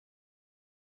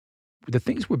The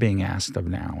things we're being asked of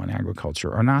now in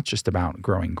agriculture are not just about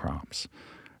growing crops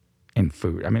and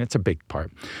food. I mean, it's a big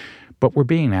part. But we're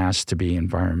being asked to be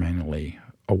environmentally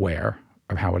aware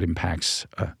of how it impacts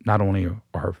not only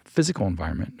our physical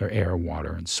environment, our air,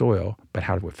 water, and soil, but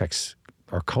how it affects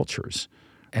our cultures.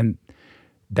 And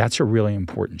that's a really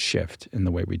important shift in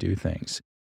the way we do things.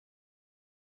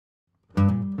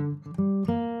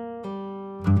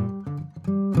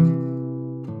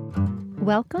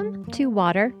 Welcome to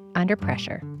Water Under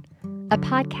Pressure, a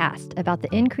podcast about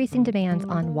the increasing demands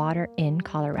on water in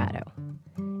Colorado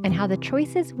and how the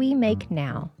choices we make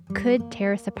now could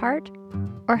tear us apart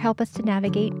or help us to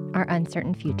navigate our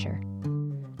uncertain future.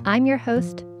 I'm your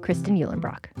host, Kristen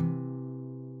Uhlenbrock.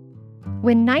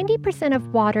 When 90%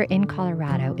 of water in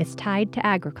Colorado is tied to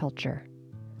agriculture,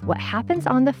 what happens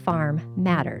on the farm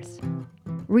matters.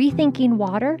 Rethinking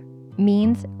water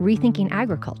means rethinking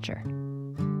agriculture.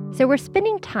 So we're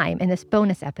spending time in this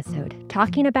bonus episode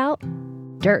talking about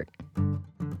dirt.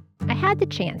 I had the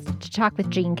chance to talk with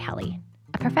Gene Kelly,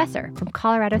 a professor from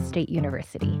Colorado State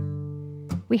University.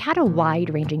 We had a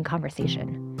wide-ranging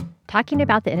conversation, talking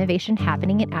about the innovation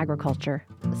happening in agriculture,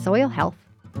 soil health,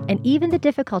 and even the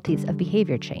difficulties of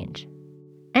behavior change.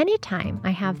 Anytime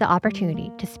I have the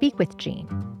opportunity to speak with Gene,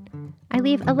 I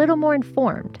leave a little more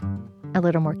informed, a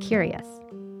little more curious,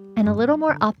 and a little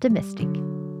more optimistic.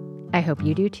 I hope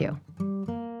you do too.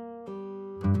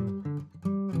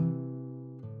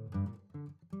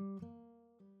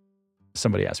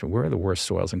 Somebody asked me, where are the worst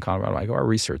soils in Colorado? I go, our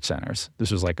research centers.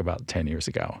 This was like about 10 years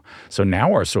ago. So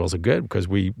now our soils are good because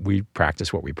we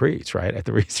practice what we preach, right, at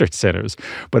the research centers.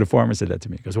 But a farmer said that to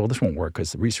me. He goes, well, this won't work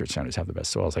because the research centers have the best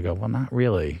soils. I go, well, not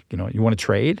really. You want to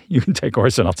trade? You can take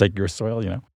ours and I'll take your soil,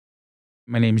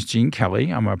 My name is Gene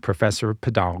Kelly. I'm a professor of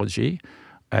pedology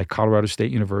at Colorado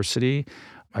State University.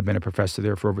 I've been a professor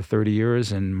there for over 30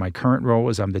 years, and my current role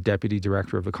is I'm the deputy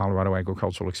director of the Colorado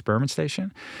Agricultural Experiment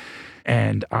Station.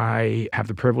 And I have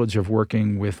the privilege of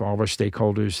working with all of our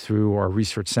stakeholders through our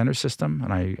research center system,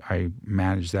 and I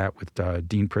manage that with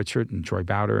Dean Pritchard and Troy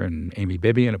Bowder and Amy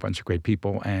Bibby and a bunch of great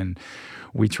people, and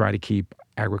we try to keep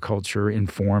agriculture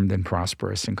informed and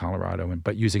prosperous in Colorado,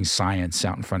 but using science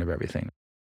out in front of everything.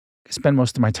 I spend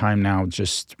most of my time now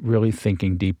just really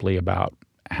thinking deeply about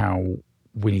how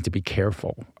we need to be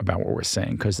careful about what we're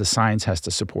saying because the science has to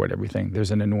support everything.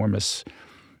 There's an enormous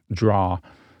draw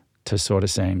to sort of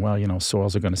saying, well,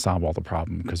 soils are going to solve all the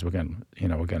problem because we're going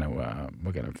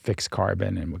to fix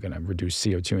carbon and we're going to reduce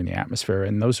CO2 in the atmosphere,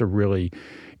 and those are really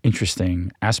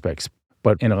interesting aspects.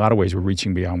 But in a lot of ways, we're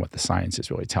reaching beyond what the science is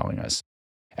really telling us.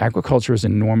 Agriculture is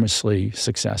enormously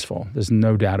successful. There's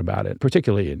no doubt about it,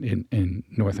 particularly in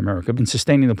North America, in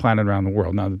sustaining the planet around the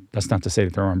world. Now, that's not to say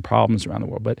that there aren't problems around the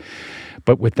world,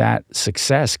 but with that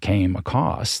success came a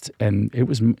cost, and it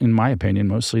was, in my opinion,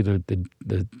 mostly the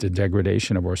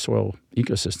degradation of our soil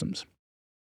ecosystems.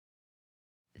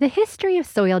 The history of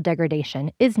soil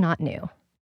degradation is not new.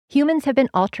 Humans have been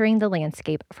altering the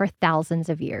landscape for thousands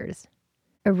of years.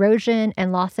 Erosion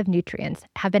and loss of nutrients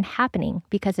have been happening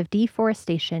because of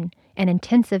deforestation and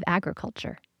intensive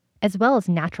agriculture, as well as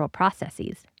natural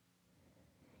processes.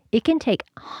 It can take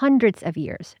hundreds of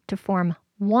years to form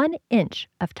 1 inch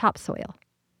of topsoil.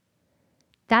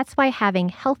 That's why having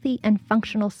healthy and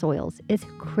functional soils is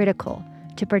critical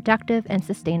to productive and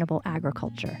sustainable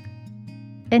agriculture.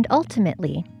 And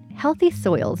ultimately, healthy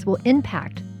soils will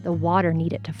impact the water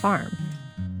needed to farm.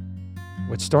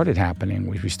 What started happening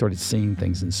was we started seeing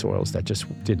things in soils that just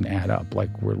didn't add up. Like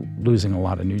we're losing a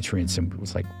lot of nutrients, and it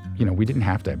was like, we didn't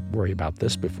have to worry about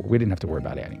this before. We didn't have to worry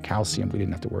about adding calcium. We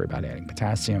didn't have to worry about adding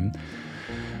potassium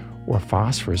or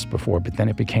phosphorus before, but then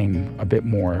it became a bit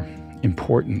more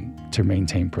important to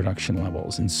maintain production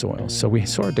levels in soil. So we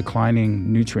saw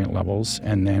declining nutrient levels,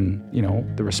 and then,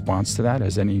 the response to that,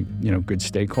 as any, good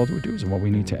stakeholder would do, is, well, we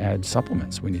need to add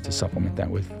supplements. We need to supplement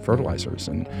that with fertilizers,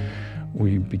 and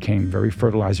we became very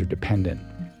fertilizer dependent.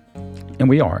 And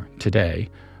we are today,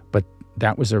 but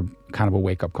that was a kind of a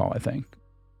wake-up call, I think.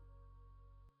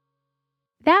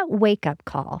 That wake-up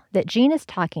call that Gene is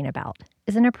talking about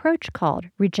is an approach called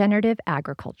regenerative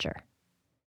agriculture.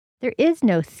 There is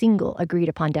no single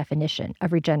agreed-upon definition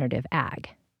of regenerative ag.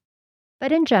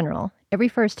 But in general, it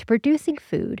refers to producing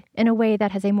food in a way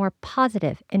that has a more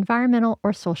positive environmental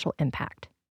or social impact.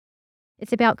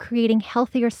 It's about creating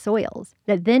healthier soils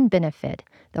that then benefit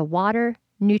the water,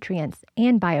 nutrients,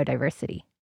 and biodiversity.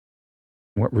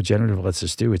 What regenerative lets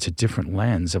us do, it's a different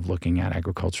lens of looking at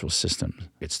agricultural systems.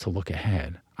 It's to look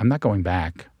ahead. I'm not going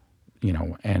back,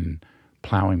 and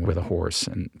plowing with a horse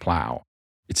and plow.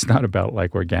 It's not about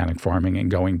like organic farming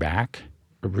and going back.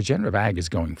 Regenerative ag is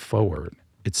going forward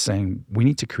It's saying we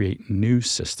need to create new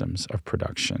systems of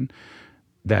production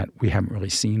that we haven't really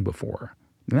seen before.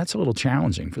 And that's a little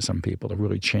challenging for some people to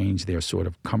really change their sort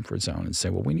of comfort zone and say,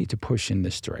 well, we need to push in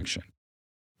this direction.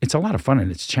 It's a lot of fun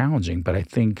and it's challenging, but I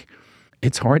think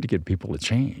it's hard to get people to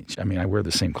change. I mean, I wear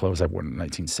the same clothes I wore in the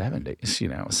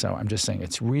 1970s, so I'm just saying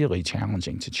it's really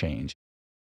challenging to change.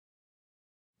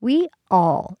 We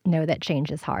all know that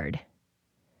change is hard,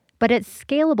 but it's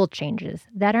scalable changes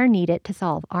that are needed to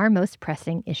solve our most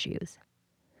pressing issues,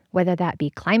 whether that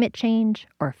be climate change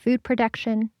or food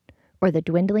production or the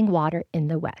dwindling water in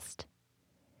the West.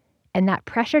 And that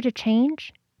pressure to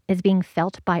change is being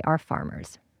felt by our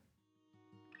farmers.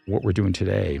 What we're doing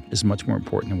today is much more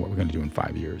important than what we're going to do in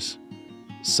 5 years.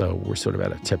 So we're sort of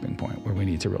at a tipping point where we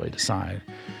need to really decide,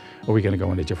 are we going to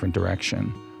go in a different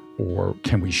direction, or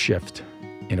can we shift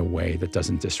in a way that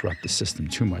doesn't disrupt the system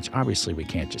too much? Obviously, we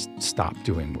can't just stop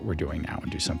doing what we're doing now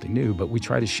and do something new, but we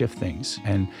try to shift things.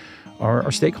 And our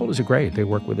stakeholders are great. They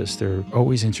work with us. They're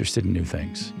always interested in new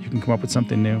things. You can come up with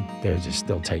something new,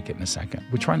 they'll take it in a second.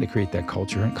 We're trying to create that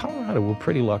culture. In Colorado, we're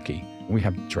pretty lucky. We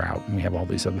have drought and we have all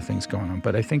these other things going on.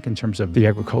 But I think in terms of the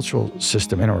agricultural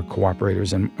system and our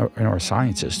cooperators and our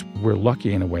scientists, we're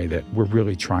lucky in a way that we're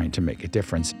really trying to make a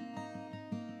difference.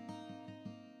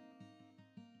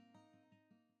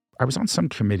 I was on some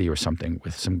committee or something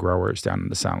with some growers down in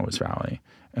the San Luis Valley,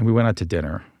 and we went out to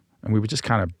dinner, and we were just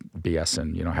kind of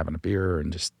BSing, having a beer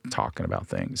and just talking about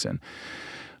things. And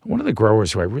one of the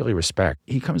growers who I really respect,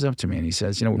 he comes up to me and he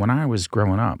says, when I was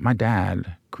growing up, my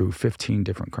dad grew 15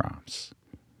 different crops.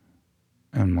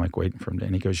 And I'm like waiting for him to,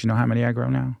 and he goes, you know how many I grow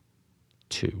now?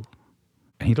 2.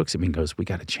 And he looks at me and goes, we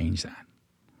got to change that.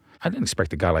 I didn't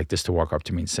expect a guy like this to walk up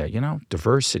to me and say,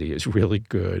 diversity is really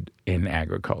good in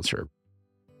agriculture.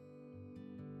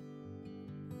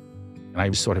 And I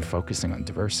was sort of focusing on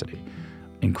diversity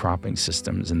in cropping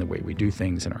systems and the way we do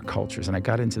things in our cultures. And I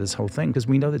got into this whole thing because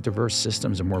we know that diverse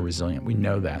systems are more resilient. We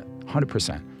know that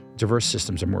 100%. Diverse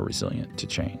systems are more resilient to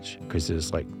change because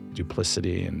there's like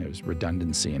duplicity and there's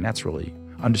redundancy. And that's really,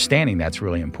 understanding that's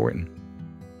really important.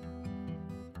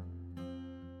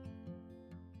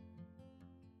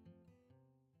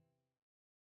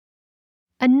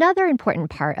 Another important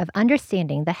part of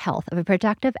understanding the health of a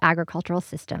productive agricultural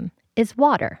system is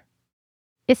water.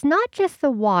 It's not just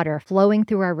the water flowing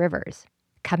through our rivers,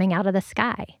 coming out of the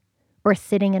sky, or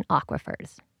sitting in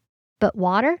aquifers, but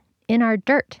water in our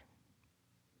dirt.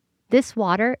 This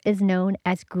water is known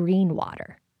as green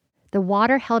water, the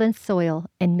water held in soil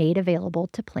and made available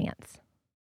to plants.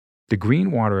 The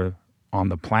green water on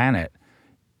the planet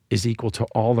is equal to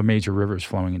all the major rivers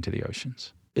flowing into the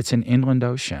oceans. It's an inland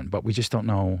ocean, but we just don't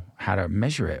know how to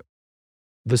measure it.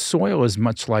 The soil is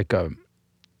much like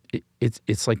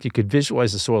it's like you could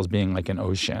visualize the soil as being like an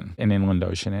ocean, an inland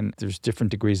ocean, and there's different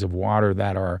degrees of water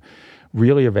that are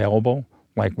really available,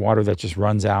 like water that just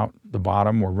runs out the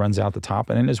bottom or runs out the top,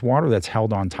 and then there's water that's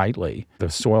held on tightly. The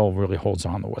soil really holds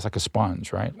on to it. It's like a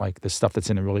sponge, right? Like the stuff that's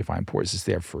in the really fine pores is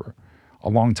there for a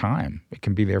long time. It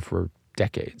can be there for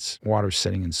decades. Water's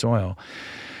sitting in soil.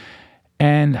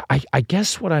 And I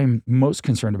guess what I'm most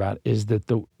concerned about is that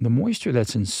the moisture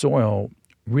that's in soil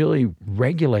really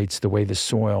regulates the way the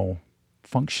soil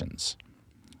functions.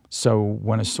 So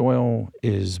when a soil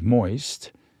is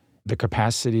moist, the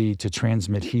capacity to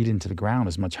transmit heat into the ground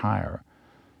is much higher.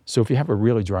 So if you have a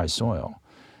really dry soil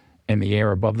and the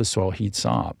air above the soil heats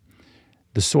up,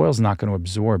 the soil's not going to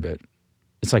absorb it.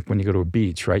 It's like when you go to a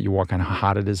beach, right? You walk on how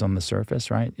hot it is on the surface,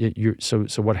 right? So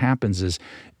what happens is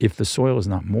if the soil is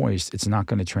not moist, it's not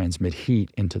going to transmit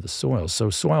heat into the soil. So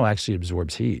soil actually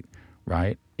absorbs heat,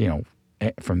 right?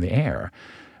 From the air.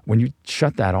 When you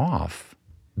shut that off,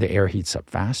 the air heats up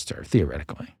faster,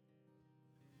 theoretically.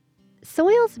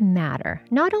 Soils matter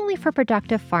not only for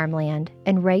productive farmland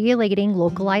and regulating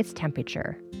localized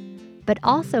temperature, but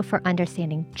also for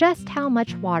understanding just how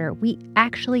much water we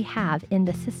actually have in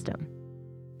the system,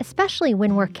 especially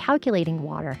when we're calculating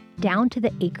water down to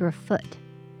the acre foot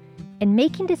and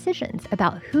making decisions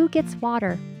about who gets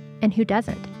water and who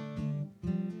doesn't.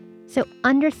 So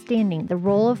understanding the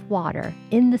role of water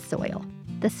in the soil,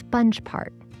 the sponge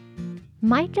part,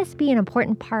 might just be an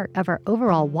important part of our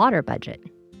overall water budget.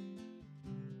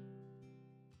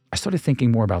 I started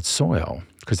thinking more about soil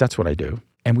because that's what I do.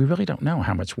 And we really don't know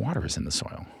how much water is in the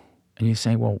soil. And you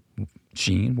say, well,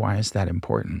 Gene, why is that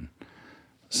important?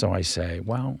 So I say,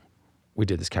 well, we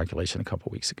did this calculation a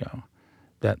couple weeks ago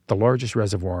that the largest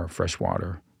reservoir of fresh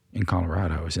water in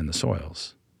Colorado is in the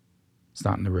soils. It's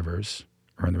not in the rivers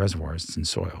or in the reservoirs, it's in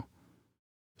soil.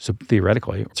 So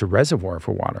theoretically, it's a reservoir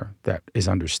for water that is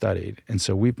understudied. And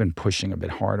so we've been pushing a bit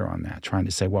harder on that, trying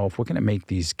to say, well, if we're going to make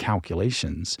these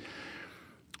calculations,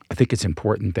 I think it's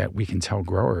important that we can tell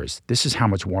growers, this is how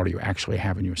much water you actually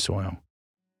have in your soil.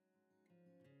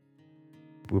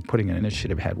 We're putting an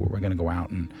initiative ahead where we're going to go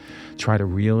out and try to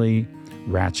really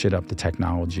ratchet up the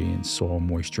technology in soil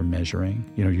moisture measuring,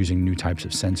 using new types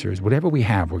of sensors. Whatever we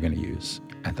have, we're going to use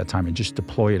at that time and just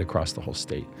deploy it across the whole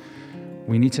state.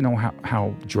 We need to know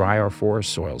how dry our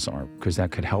forest soils are, because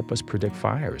that could help us predict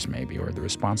fires maybe, or the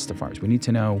response to fires. We need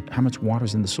to know how much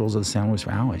water's in the soils of the San Luis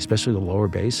Valley, especially the lower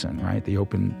basin, right? The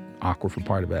open aquifer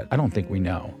part of it. I don't think we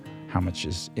know how much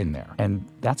is in there. And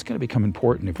that's going to become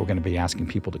important if we're going to be asking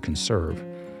people to conserve.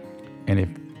 And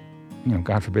if,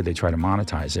 God forbid they try to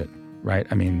monetize it, right?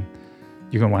 I mean,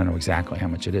 you're going to want to know exactly how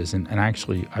much it is. And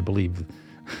actually, I believe,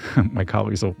 my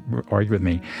colleagues will argue with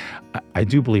me, I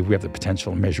do believe we have the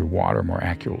potential to measure water more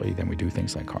accurately than we do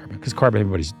things like carbon. Because carbon,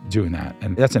 everybody's doing that.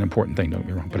 And that's an important thing, don't get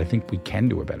me wrong. But I think we can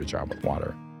do a better job with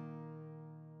water.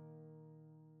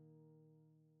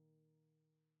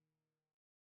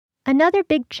 Another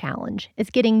big challenge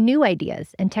is getting new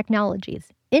ideas and technologies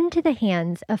into the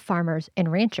hands of farmers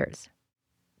and ranchers.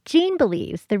 Jean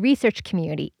believes the research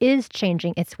community is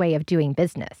changing its way of doing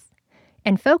business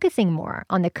and focusing more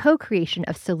on the co-creation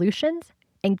of solutions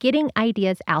and getting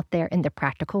ideas out there in the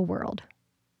practical world.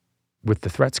 With the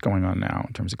threats going on now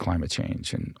in terms of climate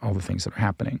change and all the things that are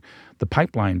happening, the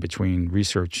pipeline between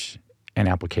research and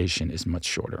application is much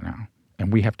shorter now.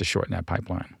 And we have to shorten that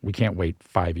pipeline. We can't wait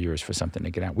 5 years for something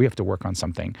to get out. We have to work on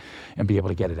something and be able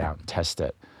to get it out and test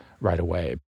it right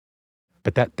away.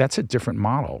 But that's a different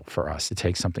model for us, to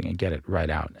take something and get it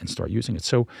right out and start using it.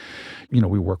 So, we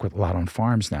work with a lot on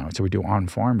farms now. So we do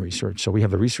on-farm research. So we have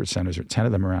the research centers, 10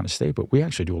 of them around the state, but we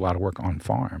actually do a lot of work on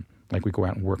farm. Like we go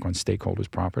out and work on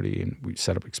stakeholders' property, and we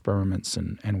set up experiments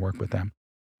and work with them.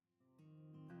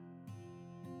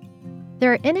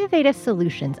 There are innovative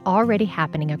solutions already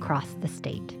happening across the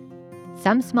state.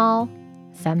 Some small,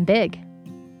 some big.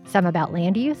 Some about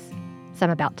land use, some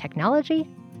about technology,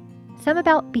 some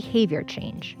about behavior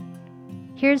change.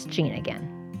 Here's Jean again.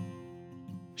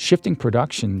 Shifting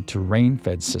production to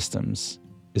rain-fed systems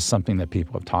is something that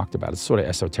people have talked about. It's sort of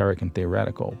esoteric and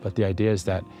theoretical, but the idea is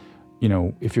that,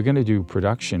 if you're going to do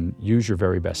production, use your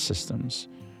very best systems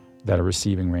that are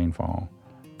receiving rainfall,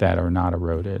 that are not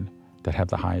eroded, that have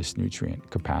the highest nutrient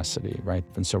capacity, right?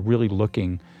 And so really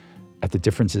looking at the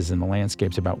differences in the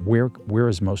landscapes about where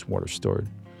is most water stored,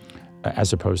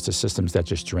 as opposed to systems that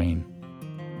just drain.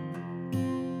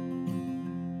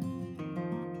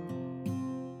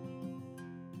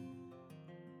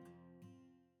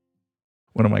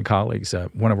 One of my colleagues,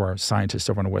 one of our scientists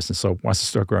over on the Western Slope, wants to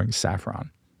start growing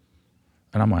saffron.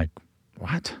 And I'm like,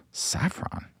 what?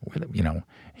 Saffron?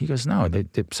 He goes, no,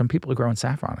 some people are growing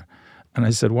saffron. And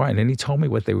I said, why? And then he told me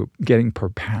what they were getting per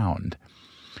pound.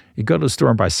 You go to the store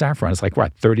and buy saffron, it's like,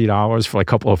 what, $30 for a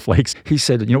couple of flakes? He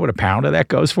said, you know what a pound of that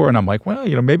goes for? And I'm like, well,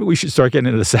 maybe we should start getting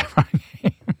into the saffron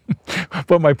game.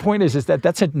 But my point is that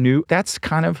that's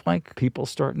kind of like people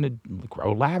starting to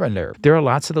grow lavender. There are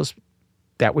lots of those.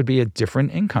 That would be a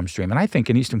different income stream. And I think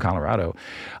in Eastern Colorado,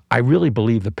 I really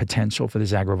believe the potential for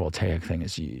this agrivoltaic thing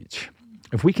is huge.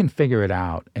 If we can figure it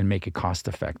out and make it cost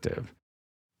effective.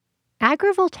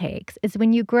 Agrivoltaics is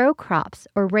when you grow crops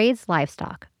or raise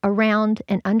livestock around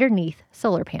and underneath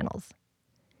solar panels.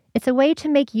 It's a way to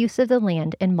make use of the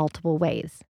land in multiple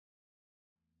ways.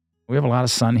 We have a lot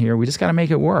of sun here. We just got to make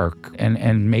it work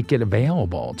and make it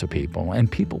available to people,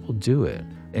 and people will do it.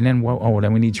 And then,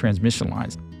 then we need transmission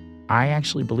lines. I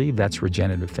actually believe that's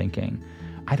regenerative thinking.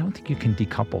 I don't think you can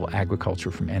decouple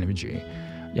agriculture from energy.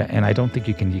 Yeah, and I don't think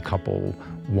you can decouple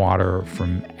water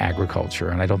from agriculture.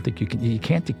 And I don't think you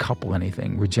can't decouple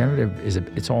anything. Regenerative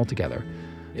it's all together.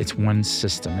 It's one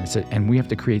system. And we have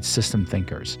to create system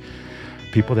thinkers,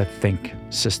 people that think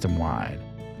system-wide.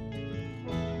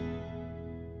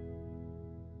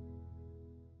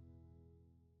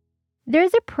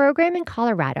 There's a program in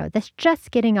Colorado that's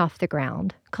just getting off the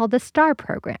ground called the STAR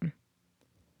program.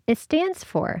 It stands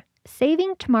for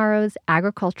Saving Tomorrow's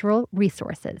Agricultural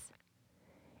Resources.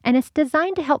 And it's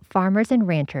designed to help farmers and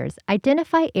ranchers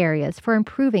identify areas for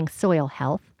improving soil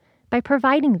health by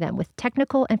providing them with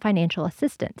technical and financial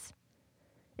assistance.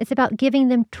 It's about giving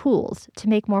them tools to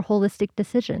make more holistic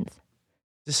decisions.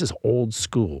 This is old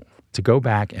school, to go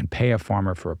back and pay a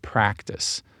farmer for a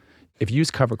practice. If you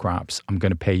use cover crops, I'm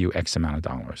going to pay you X amount of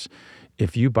dollars.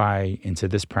 If you buy into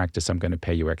this practice, I'm going to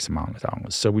pay you X amount of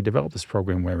dollars. So we developed this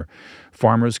program where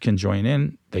farmers can join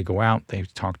in. They go out, they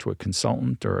talk to a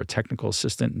consultant or a technical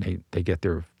assistant, and they get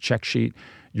their check sheet.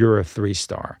 You're a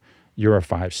 3-star. You're a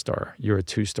 5-star. You're a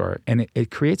 2-star. And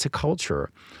it creates a culture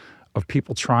of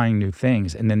people trying new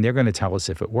things, and then they're going to tell us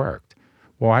if it worked.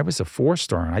 Well, I was a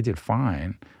 4-star and I did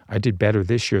fine. I did better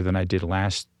this year than I did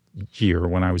last year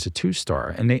when I was a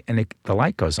 2-star. And the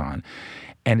light goes on.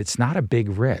 And it's not a big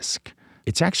risk.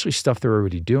 It's actually stuff they're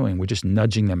already doing. We're just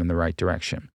nudging them in the right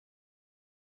direction.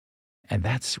 And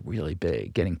that's really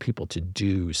big, getting people to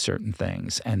do certain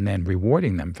things and then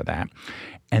rewarding them for that.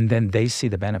 And then they see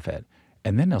the benefit.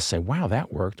 And then they'll say, wow,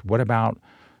 that worked. What about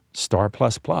star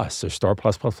plus plus or star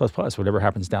plus plus plus plus, whatever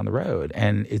happens down the road?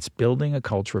 And it's building a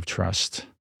culture of trust.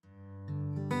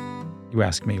 You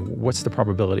ask me, what's the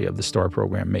probability of the STAR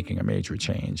program making a major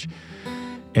change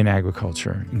in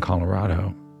agriculture in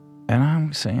Colorado? And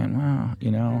I'm saying, well,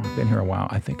 I've been here a while.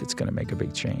 I think it's going to make a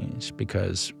big change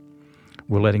because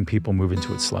we're letting people move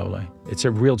into it slowly. It's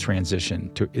a real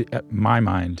transition. In my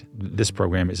mind, this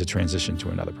program is a transition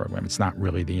to another program. It's not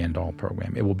really the end-all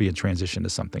program. It will be a transition to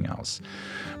something else.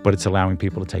 But it's allowing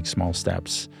people to take small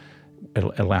steps. It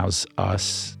allows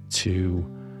us to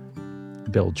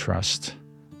build trust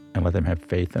and let them have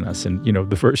faith in us. And,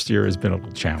 the first year has been a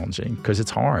little challenging because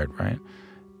it's hard, right?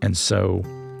 And so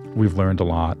we've learned a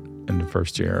lot in the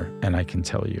first year. And I can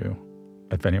tell you,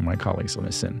 if any of my colleagues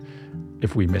listen,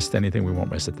 if we missed anything, we won't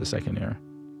miss it the second year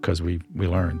because we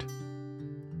learned.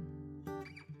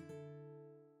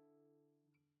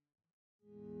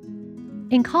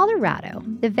 In Colorado,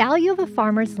 the value of a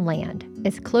farmer's land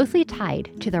is closely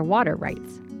tied to their water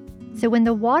rights. So when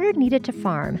the water needed to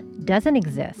farm doesn't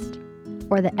exist,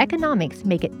 or the economics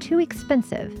make it too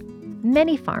expensive,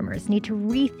 many farmers need to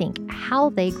rethink how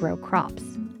they grow crops,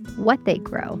 what they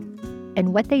grow,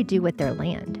 and what they do with their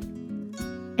land.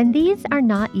 And these are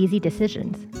not easy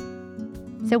decisions.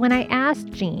 So when I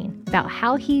asked Gene about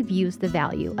how he views the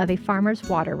value of a farmer's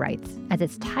water rights as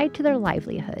it's tied to their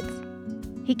livelihoods,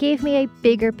 he gave me a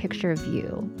bigger picture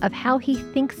view of how he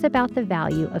thinks about the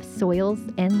value of soils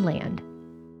and land.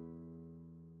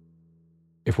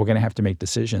 If we're going to have to make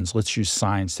decisions, let's use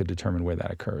science to determine where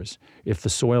that occurs. If the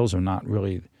soils are not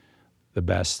really the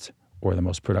best or the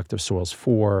most productive soils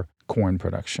for corn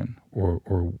production or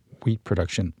wheat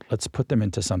production, let's put them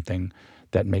into something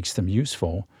that makes them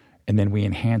useful, and then we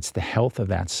enhance the health of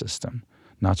that system,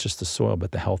 not just the soil,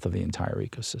 but the health of the entire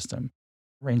ecosystem.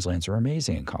 Rangelands are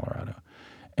amazing in Colorado,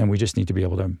 and we just need to be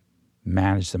able to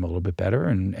manage them a little bit better,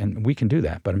 and we can do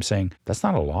that. But I'm saying that's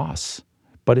not a loss,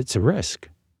 but it's a risk.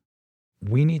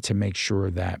 We need to make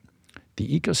sure that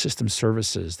the ecosystem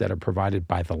services that are provided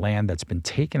by the land that's been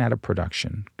taken out of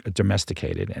production,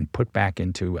 domesticated, and put back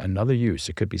into another use,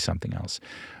 it could be something else.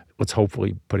 Let's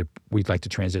hopefully we'd like to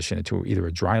transition it to either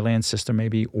a dry land system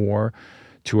maybe or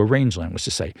to a rangeland. Let's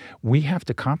just say we have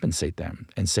to compensate them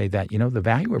and say that, the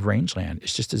value of rangeland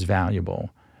is just as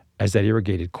valuable as that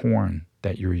irrigated corn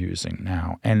that you're using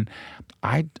now. And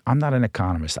I'm not an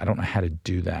economist. I don't know how to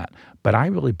do that. But I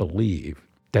really believe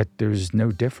that there's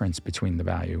no difference between the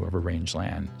value of a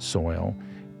rangeland soil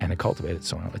and a cultivated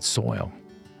soil. It's soil.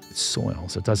 It's soil.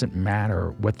 So it doesn't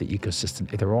matter what the ecosystem,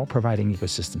 they're all providing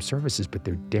ecosystem services, but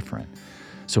they're different.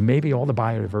 So maybe all the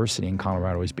biodiversity in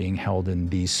Colorado is being held in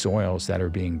these soils that are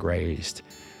being grazed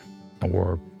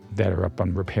or that are up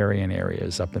on riparian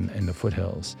areas up in the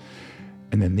foothills.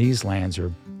 And then these lands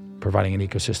are providing an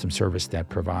ecosystem service that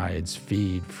provides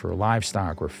feed for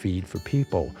livestock or feed for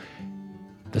people.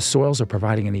 The soils are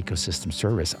providing an ecosystem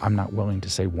service. I'm not willing to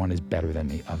say one is better than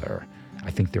the other.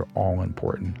 I think they're all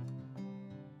important.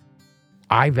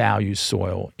 I value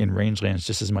soil in rangelands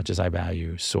just as much as I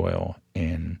value soil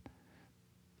in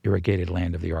irrigated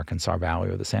land of the Arkansas Valley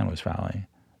or the San Luis Valley.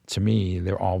 To me,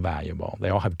 they're all valuable. They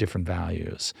all have different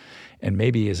values. And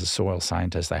maybe as a soil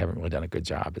scientist, I haven't really done a good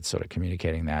job at sort of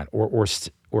communicating that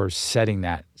or setting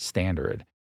that standard.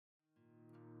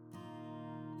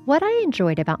 What I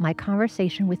enjoyed about my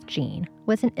conversation with Gene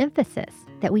was an emphasis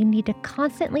that we need to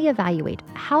constantly evaluate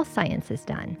how science is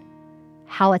done,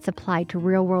 how it's applied to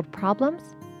real-world problems,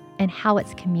 and how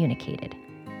it's communicated.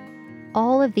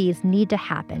 All of these need to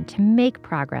happen to make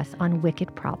progress on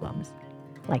wicked problems,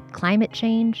 like climate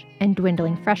change and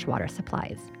dwindling freshwater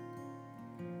supplies.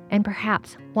 And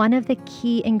perhaps one of the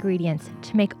key ingredients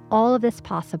to make all of this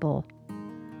possible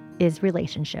is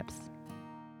relationships.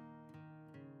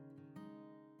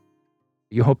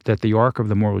 You hope that the arc of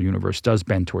the moral universe does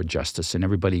bend toward justice and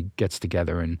everybody gets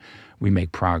together and we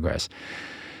make progress.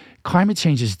 Climate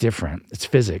change is different. It's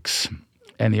physics.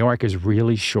 And the arc is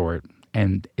really short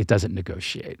and it doesn't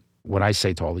negotiate. What I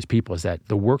say to all these people is that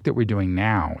the work that we're doing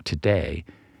now, today,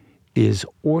 is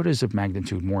orders of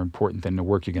magnitude more important than the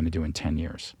work you're going to do in 10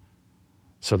 years.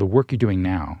 So the work you're doing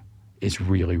now is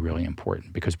really, really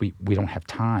important because we don't have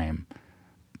time.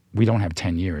 We don't have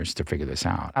 10 years to figure this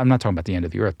out. I'm not talking about the end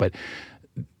of the earth, but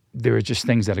there are just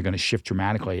things that are going to shift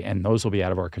dramatically, and those will be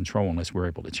out of our control unless we're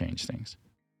able to change things.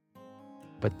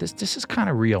 But this is kind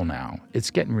of real now.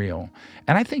 It's getting real.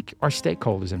 And I think our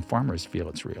stakeholders and farmers feel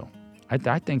it's real.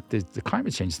 I think the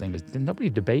climate change thing, is nobody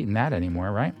debating that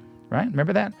anymore, right? Right?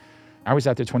 Remember that? I was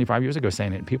out there 25 years ago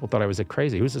saying it, and people thought I was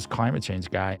crazy. Who's this climate change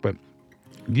guy? But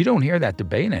you don't hear that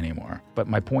debate anymore. But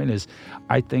my point is,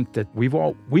 I think that we've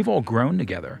all grown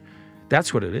together.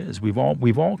 That's what it is. We've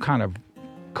all kind of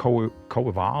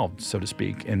co-evolved, so to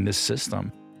speak, in this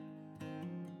system.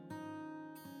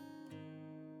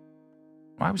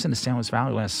 When I was in the San Luis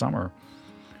Valley last summer,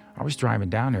 I was driving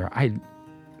down there. I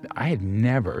had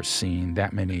never seen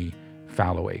that many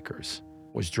fallow acres.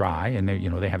 It was dry, and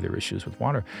they have their issues with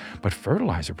water, but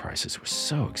fertilizer prices were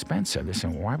so expensive. They're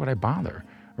saying, well, why would I bother,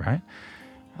 right?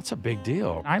 That's a big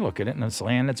deal. I look at it, and it's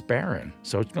land that's barren,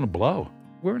 so it's going to blow.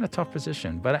 We're in a tough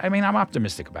position, but I'm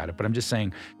optimistic about it, but I'm just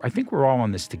saying, I think we're all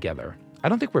on this together. I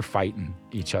don't think we're fighting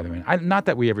each other. Not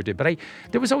that we ever did, but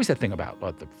there was always that thing about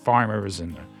the farmers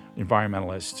and the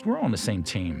environmentalists. We're all on the same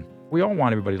team. We all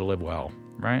want everybody to live well,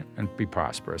 right? And be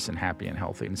prosperous and happy and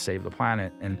healthy and save the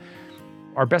planet. And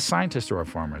our best scientists are our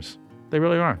farmers. They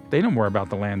really are. They know more about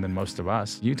the land than most of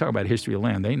us. You talk about history of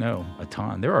land, they know a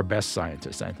ton. They're our best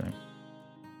scientists, I think.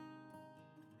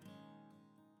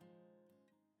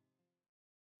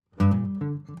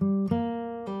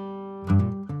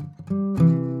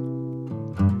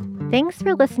 Thanks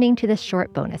for listening to this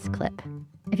short bonus clip.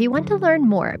 If you want to learn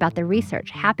more about the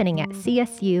research happening at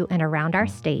CSU and around our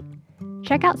state,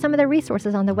 check out some of the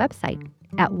resources on the website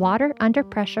at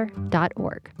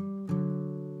waterunderpressure.org.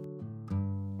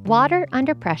 Water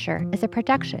Under Pressure is a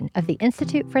production of the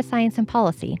Institute for Science and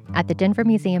Policy at the Denver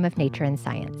Museum of Nature and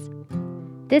Science.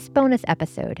 This bonus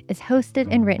episode is hosted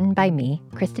and written by me,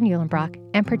 Kristen Uhlenbrock,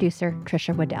 and producer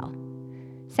Trisha Waddell.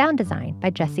 Sound design by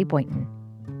Jesse Boynton.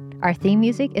 Our theme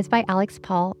music is by Alex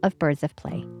Paul of Birds of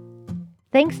Play.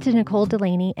 Thanks to Nicole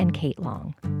Delaney and Kate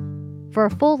Long. For a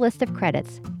full list of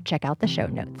credits, check out the show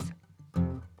notes.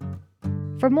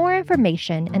 For more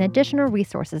information and additional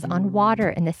resources on water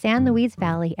in the San Luis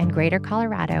Valley and Greater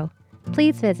Colorado,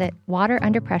 please visit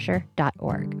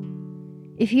waterunderpressure.org.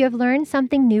 If you have learned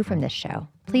something new from this show,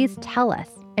 please tell us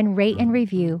and rate and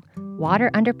review Water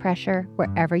Under Pressure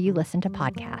wherever you listen to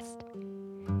podcasts.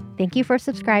 Thank you for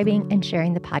subscribing and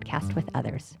sharing the podcast with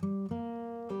others.